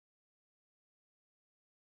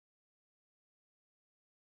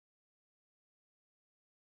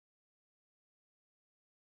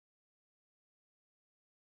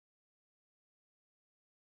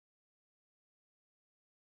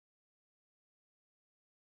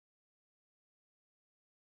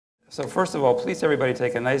So first of all, please everybody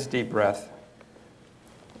take a nice deep breath.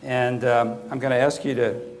 And I'm going to ask you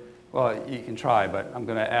to, well, you can try, but I'm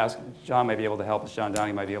going to ask, John may be able to help us, John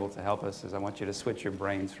Downey might be able to help us, is I want you to switch your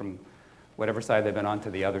brains from whatever side they've been on to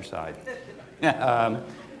the other side.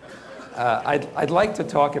 I'd like to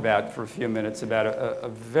talk about, for a few minutes, about a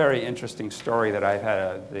very interesting story that I've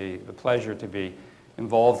had the pleasure to be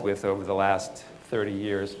involved with over the last 30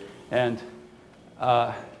 years. And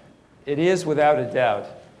it is, without a doubt,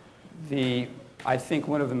 I think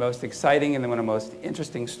one of the most exciting and one of the most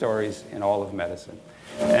interesting stories in all of medicine.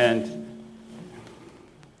 And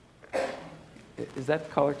is that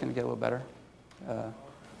color, can it get a little better? Yeah.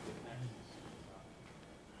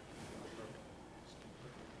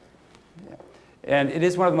 And it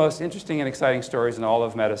is one of the most interesting and exciting stories in all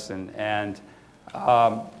of medicine. And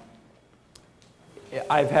I've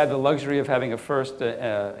had the luxury of having a first,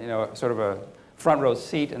 sort of a front row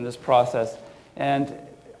seat in this process. And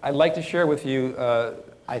I'd like to share with you,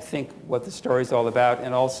 I think, what the story is all about,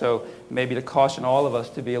 and also maybe to caution all of us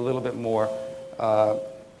to be a little bit more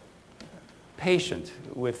patient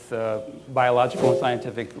with biological and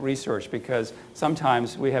scientific research, because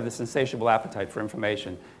sometimes we have this insatiable appetite for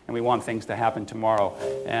information, and we want things to happen tomorrow,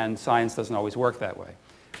 and science doesn't always work that way.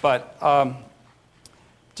 But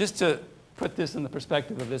just to put this in the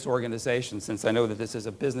perspective of this organization, since I know that this is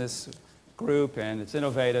a business group and it's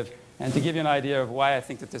innovative, and to give you an idea of why I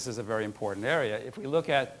think that this is a very important area, if we look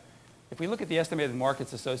at the estimated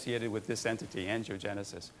markets associated with this entity,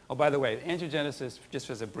 angiogenesis. Oh, by the way, angiogenesis, just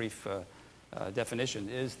as a brief definition,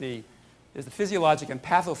 is the physiologic and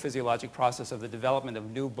pathophysiologic process of the development of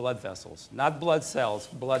new blood vessels. Not blood cells,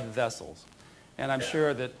 blood vessels. And I'm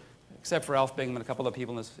sure that, except for Alf Bingman and a couple of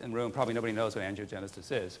people in this room, probably nobody knows what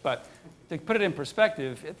angiogenesis is. But to put it in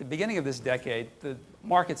perspective, at the beginning of this decade, the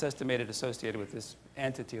markets estimated associated with this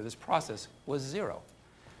entity or this process was 0.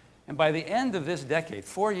 And by the end of this decade,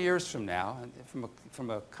 4 years from now, from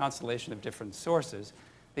a constellation of different sources,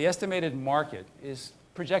 the estimated market is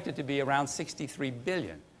projected to be around 63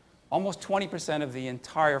 billion, almost 20% of the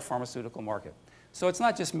entire pharmaceutical market. So it's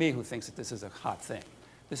not just me who thinks that this is a hot thing.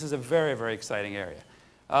 This is a very, very exciting area.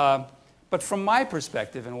 But from my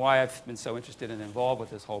perspective, and why I've been so interested and involved with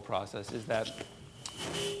this whole process, is that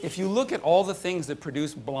if you look at all the things that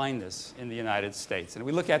produce blindness in the United States, and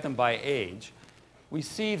we look at them by age, we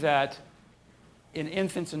see that in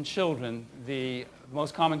infants and children, the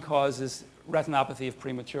most common cause is retinopathy of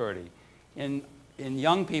prematurity. In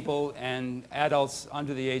young people and adults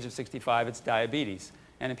under the age of 65, it's diabetes.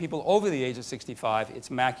 And in people over the age of 65, it's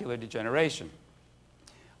macular degeneration.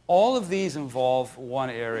 All of these involve one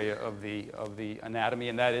area of the anatomy,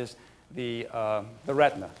 and that is the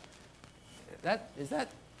retina. Is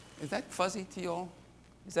that fuzzy to you all?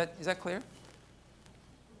 Is that clear?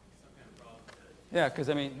 Yeah, because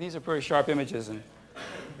I mean these are pretty sharp images, and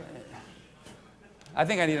I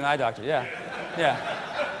think I need an eye doctor. Yeah,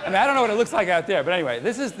 yeah. I mean I don't know what it looks like out there, but anyway,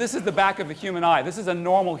 this is the back of the human eye. This is a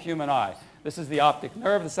normal human eye. This is the optic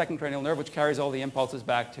nerve, the second cranial nerve, which carries all the impulses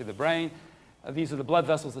back to the brain. These are the blood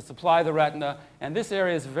vessels that supply the retina, and this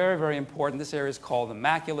area is very, very important. This area is called the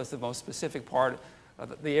macula. It's the most specific part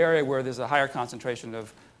of the area where there's a higher concentration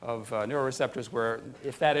of neuroreceptors, where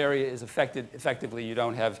if that area is affected, effectively you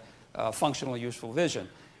don't have functional, useful vision.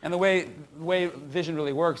 And the way vision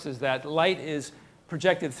really works is that light is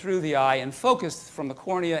projected through the eye and focused from the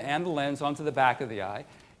cornea and the lens onto the back of the eye.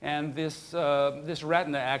 And this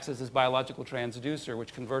retina acts as this biological transducer,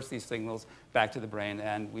 which converts these signals back to the brain,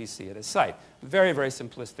 and we see it as sight. Very, very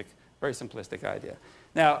simplistic idea.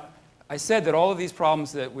 Now, I said that all of these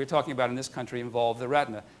problems that we're talking about in this country involve the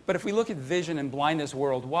retina. But if we look at vision and blindness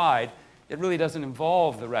worldwide, it really doesn't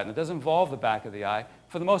involve the retina. It doesn't involve the back of the eye.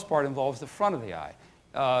 For the most part, it involves the front of the eye.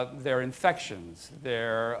 There are infections.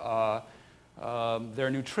 They're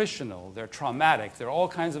nutritional, they're traumatic, there are all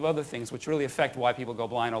kinds of other things which really affect why people go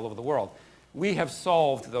blind all over the world. We have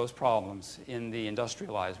solved those problems in the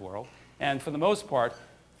industrialized world, and for the most part,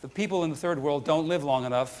 the people in the third world don't live long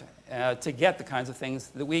enough to get the kinds of things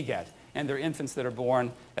that we get, and their infants that are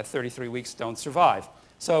born at 33 weeks don't survive.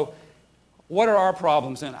 So what are our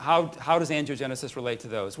problems, and how does angiogenesis relate to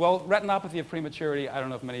those? Well, retinopathy of prematurity, I don't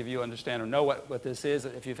know if many of you understand or know what this is.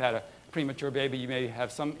 If you've had a premature baby, you may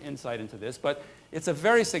have some insight into this, but it's a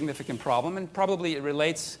very significant problem, and probably it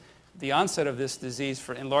relates, the onset of this disease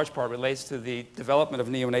in large part relates to the development of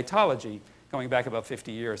neonatology going back about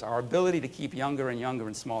 50 years, our ability to keep younger and younger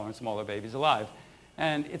and smaller babies alive.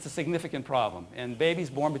 And it's a significant problem. And babies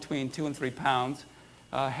born between 2 and 3 pounds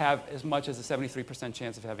have as much as a 73%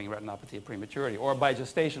 chance of having retinopathy of prematurity. Or by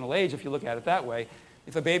gestational age, if you look at it that way,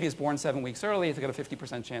 if a baby is born 7 weeks early, it's got a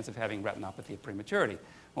 50% chance of having retinopathy of prematurity.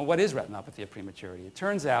 Well, what is retinopathy of prematurity? It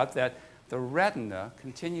turns out that the retina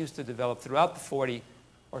continues to develop throughout the 40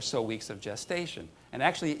 or so weeks of gestation, and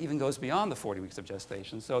actually even goes beyond the 40 weeks of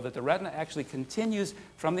gestation, so that the retina actually continues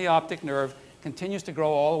from the optic nerve, continues to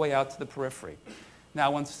grow all the way out to the periphery.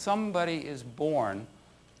 Now, when somebody is born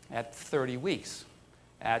at 30 weeks,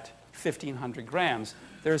 at 1,500 grams,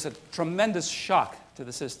 there's a tremendous shock to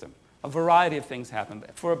the system. A variety of things happen,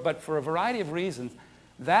 but for a variety of reasons,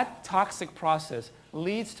 that toxic process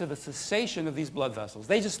leads to the cessation of these blood vessels.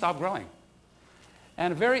 They just stop growing.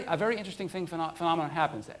 And a very interesting phenomenon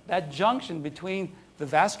happens. That junction between the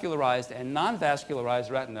vascularized and non-vascularized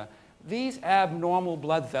retina, these abnormal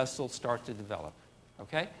blood vessels start to develop.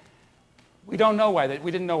 Okay? We didn't know why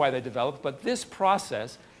they developed, but this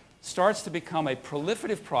process starts to become a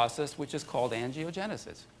proliferative process, which is called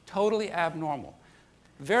angiogenesis. Totally abnormal.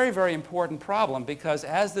 Very, very important problem, because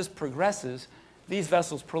as this progresses, these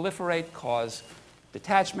vessels proliferate, cause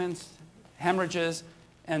detachments, hemorrhages,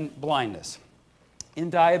 and blindness. In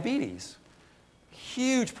diabetes,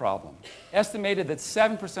 huge problem. Estimated that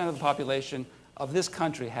 7% of the population of this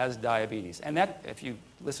country has diabetes. And that, if you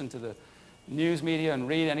listen to the news media and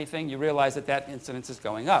read anything, you realize that that incidence is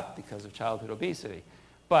going up because of childhood obesity.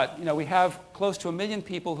 But we have close to 1 million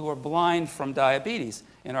people who are blind from diabetes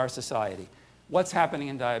in our society. What's happening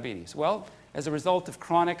in diabetes? Well, as a result of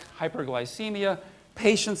chronic hyperglycemia,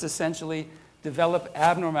 patients essentially develop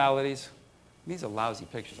abnormalities. These are lousy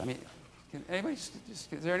pictures. I mean, is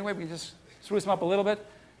there any way we can just spruce them up a little bit?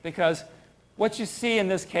 Because what you see in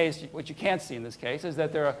this case, what you can't see in this case, is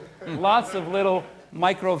that there are lots of little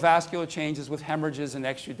microvascular changes with hemorrhages and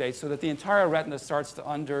exudates, so that the entire retina starts to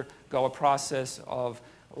undergo a process of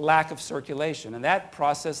lack of circulation. And that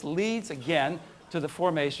process leads again to the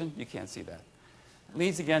formation, you can't see that,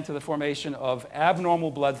 leads again to the formation of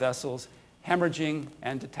abnormal blood vessels, hemorrhaging,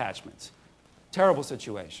 and detachments. Terrible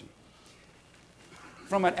situation.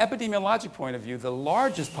 From an epidemiologic point of view, the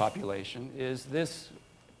largest population is this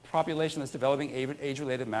population that's developing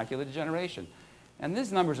age-related macular degeneration. And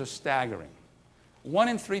these numbers are staggering. 1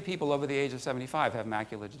 in 3 people over the age of 75 have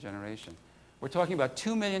macular degeneration. We're talking about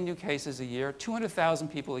 2 million new cases a year, 200,000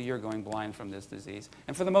 people a year going blind from this disease.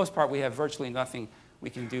 And for the most part, we have virtually nothing we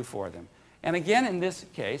can do for them. And again, in this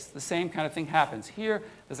case, the same kind of thing happens. Here,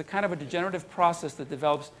 there's a kind of a degenerative process that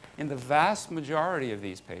develops in the vast majority of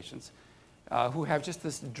these patients who have just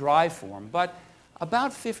this dry form. But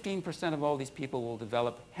about 15% of all these people will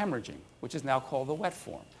develop hemorrhaging, which is now called the wet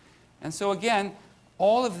form. And so again,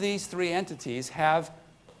 all of these 3 entities have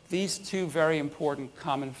these 2 very important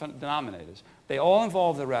common denominators. They all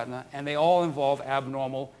involve the retina, and they all involve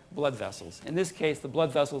abnormal blood vessels. In this case, the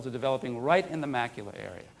blood vessels are developing right in the macular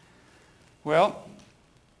area. Well,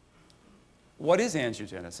 what is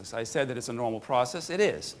angiogenesis? I said that it's a normal process. It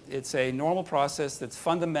is. It's a normal process that's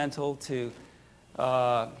fundamental to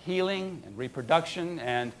healing and reproduction.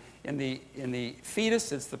 And in the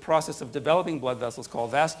fetus, it's the process of developing blood vessels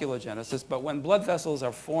called vasculogenesis. But when blood vessels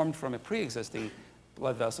are formed from a pre-existing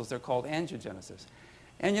blood vessels, they're called angiogenesis.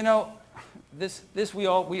 And we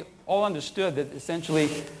all understood that essentially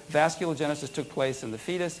vasculogenesis took place in the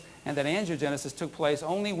fetus, and that angiogenesis took place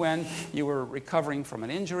only when you were recovering from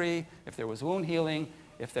an injury, if there was wound healing,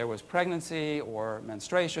 if there was pregnancy or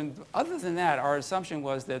menstruation. Other than that, our assumption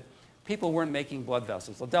was that people weren't making blood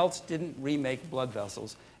vessels. Adults didn't remake blood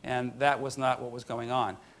vessels, and that was not what was going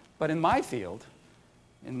on. But in my field,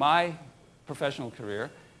 in my professional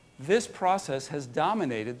career, this process has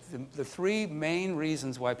dominated the 3 main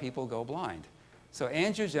reasons why people go blind. So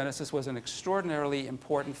angiogenesis was an extraordinarily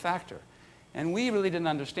important factor. And we really didn't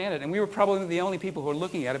understand it. And we were probably the only people who were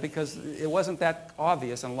looking at it because it wasn't that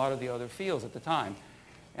obvious in a lot of the other fields at the time.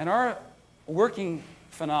 And our working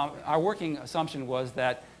assumption was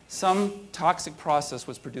that some toxic process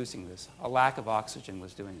was producing this. A lack of oxygen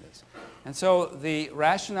was doing this. And so the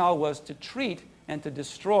rationale was to treat and to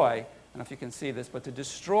destroy, I don't know if you can see this, but to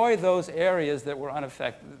destroy those areas that were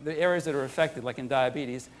unaffected, the areas that are affected, like in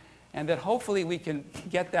diabetes, and that hopefully we can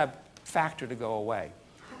get that factor to go away.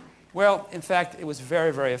 Well, in fact, it was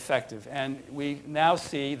very, very effective. And we now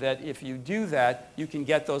see that if you do that, you can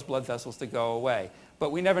get those blood vessels to go away.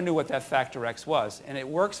 But we never knew what that factor X was. And it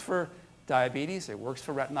works for diabetes. It works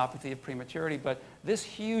for retinopathy of prematurity. But this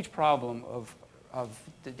huge problem of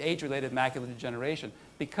the age-related macular degeneration,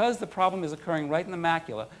 because the problem is occurring right in the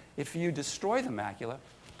macula, if you destroy the macula,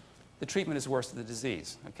 the treatment is worse than the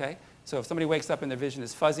disease. Okay? So if somebody wakes up and their vision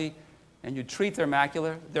is fuzzy, and you treat their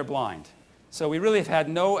macula, they're blind. So we really have had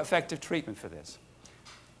no effective treatment for this.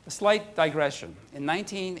 A slight digression. In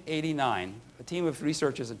 1989, a team of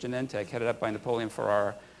researchers at Genentech, headed up by Napoleon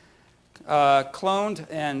Ferrara, cloned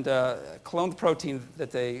the protein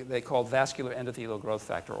that they called vascular endothelial growth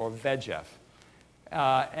factor, or VEGF.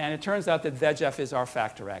 And it turns out that VEGF is our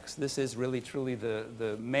factor X. This is really, truly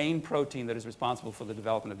the main protein that is responsible for the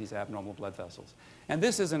development of these abnormal blood vessels. And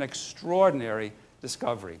this is an extraordinary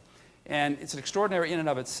discovery. And it's extraordinary in and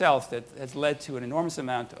of itself that has led to an enormous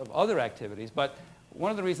amount of other activities. But one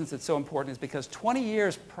of the reasons it's so important is because 20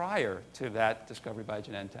 years prior to that discovery by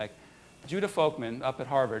Genentech, Judah Folkman up at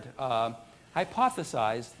Harvard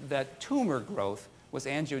hypothesized that tumor growth was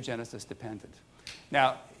angiogenesis dependent.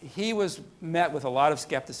 Now, he was met with a lot of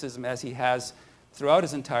skepticism, as he has throughout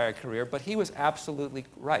his entire career, but he was absolutely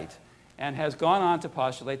right and has gone on to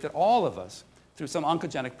postulate that all of us, through some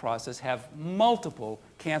oncogenic process, have multiple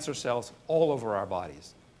cancer cells all over our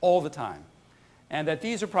bodies, all the time. And that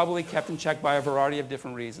these are probably kept in check by a variety of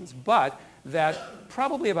different reasons, but that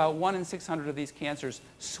probably about 1 in 600 of these cancers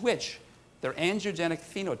switch their angiogenic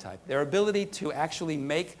phenotype, their ability to actually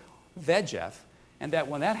make VEGF, and that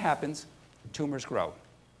when that happens, tumors grow.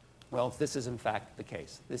 Well, this is in fact the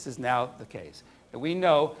case. This is now the case. We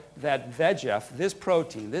know that VEGF, this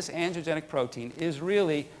protein, this angiogenic protein, is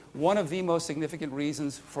really one of the most significant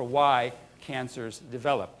reasons for why cancers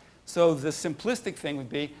develop. So the simplistic thing would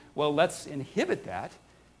be, well, let's inhibit that,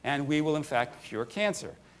 and we will in fact cure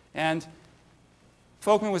cancer. And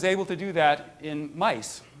Folkman was able to do that in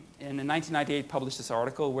mice. And in 1998 published this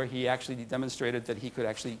article where he actually demonstrated that he could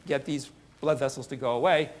actually get these blood vessels to go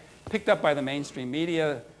away, picked up by the mainstream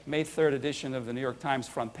media. May 3rd edition of the New York Times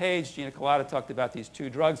front page. Gina Kolata talked about these 2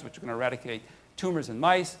 drugs which are going to eradicate tumors in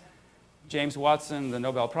mice. James Watson, the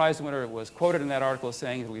Nobel Prize winner, was quoted in that article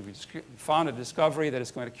saying that we've found a discovery that is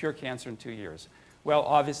going to cure cancer in 2 years. Well,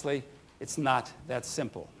 obviously, it's not that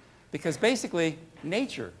simple. Because basically,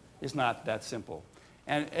 nature is not that simple.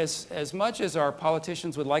 And as much as our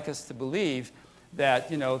politicians would like us to believe that,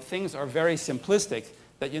 things are very simplistic,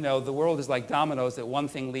 that, the world is like dominoes, that one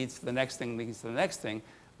thing leads to the next thing, leads to the next thing,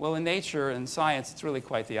 well, in nature and science, it's really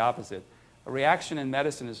quite the opposite. A reaction in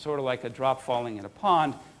medicine is sort of like a drop falling in a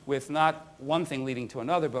pond, with not one thing leading to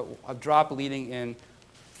another, but a drop leading in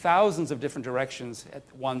thousands of different directions at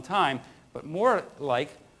one time, but more like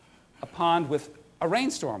a pond with a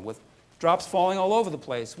rainstorm, with drops falling all over the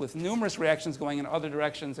place, with numerous reactions going in other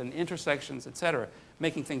directions and intersections, et cetera,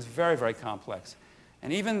 making things very, very complex.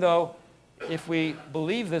 And even though, if we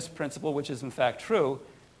believe this principle, which is in fact true,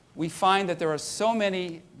 we find that there are so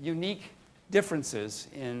many unique differences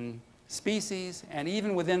in species, and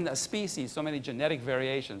even within a species, so many genetic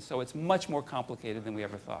variations. So it's much more complicated than we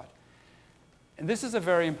ever thought. And this is a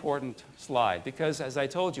very important slide because, as I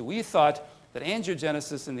told you, we thought that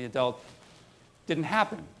angiogenesis in the adult didn't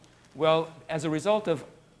happen. Well, as a result of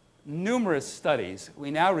numerous studies,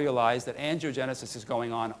 we now realize that angiogenesis is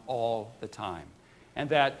going on all the time, and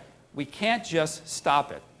that we can't just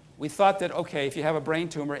stop it. We thought that, okay, if you have a brain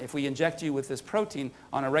tumor, if we inject you with this protein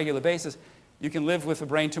on a regular basis, you can live with a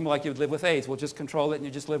brain tumor like you would live with AIDS. We'll just control it and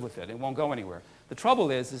you just live with it. It won't go anywhere. The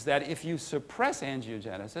trouble is that if you suppress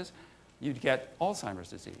angiogenesis, you'd get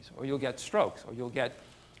Alzheimer's disease, or you'll get strokes, or you'll get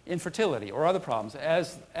infertility, or other problems.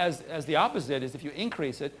 As the opposite is if you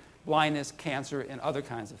increase it, blindness, cancer, and other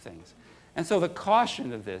kinds of things. And so the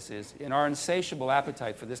caution of this is, in our insatiable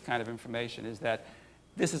appetite for this kind of information, is that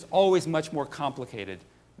this is always much more complicated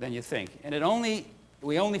than you think. And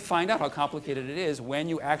we only find out how complicated it is when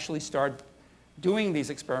you actually start doing these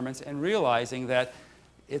experiments and realizing that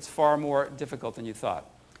it's far more difficult than you thought.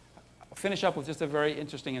 I'll finish up with just a very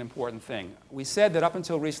interesting and important thing. We said that up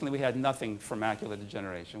until recently we had nothing for macular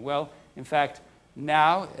degeneration. Well, in fact,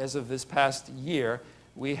 now, as of this past year,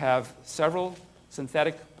 we have several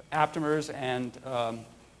synthetic aptamers and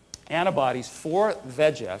antibodies for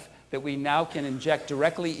VEGF that we now can inject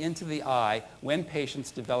directly into the eye when patients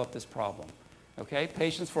develop this problem. Okay?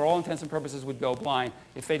 Patients, for all intents and purposes, would go blind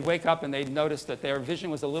if they'd wake up and they'd notice that their vision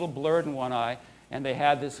was a little blurred in one eye and they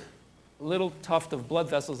had this little tuft of blood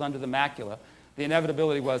vessels under the macula. The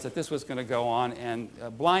inevitability was that this was going to go on and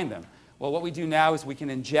blind them. Well, what we do now is we can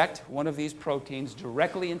inject one of these proteins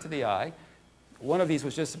directly into the eye. One of these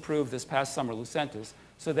was just approved this past summer, Lucentis,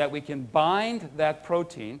 so that we can bind that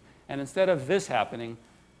protein, and instead of this happening,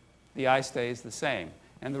 the eye stays the same.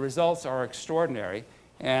 And the results are extraordinary.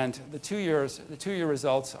 And the two-year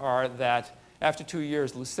results are that after 2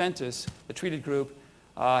 years, Lucentis, the treated group,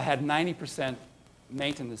 had 90%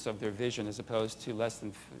 maintenance of their vision, as opposed to less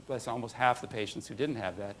than almost half the patients who didn't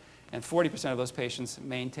have that. And 40% of those patients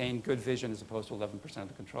maintain good vision as opposed to 11% of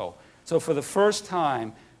the control. So for the first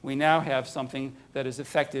time, we now have something that is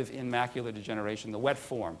effective in macular degeneration, the wet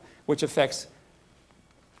form, which affects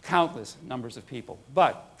countless numbers of people.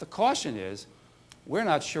 But the caution is, we're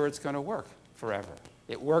not sure it's going to work forever.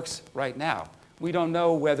 It works right now. We don't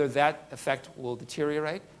know whether that effect will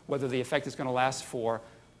deteriorate, whether the effect is going to last for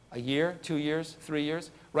a year, 2 years, 3 years.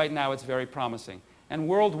 Right now, it's very promising. And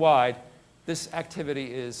worldwide, this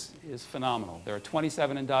activity is phenomenal. There are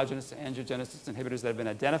 27 endogenous angiogenesis inhibitors that have been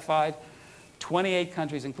identified. 28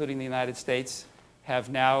 countries, including the United States, have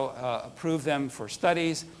now approved them for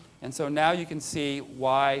studies. And so now you can see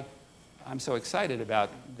why I'm so excited about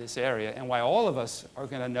this area and why all of us are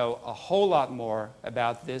going to know a whole lot more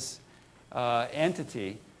about this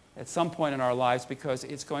entity at some point in our lives, because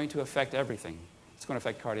it's going to affect everything. It's going to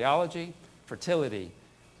affect cardiology, fertility,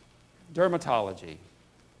 dermatology,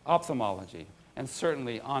 ophthalmology, and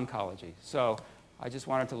certainly oncology. So I just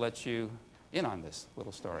wanted to let you in on this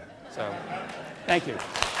little story. So thank you.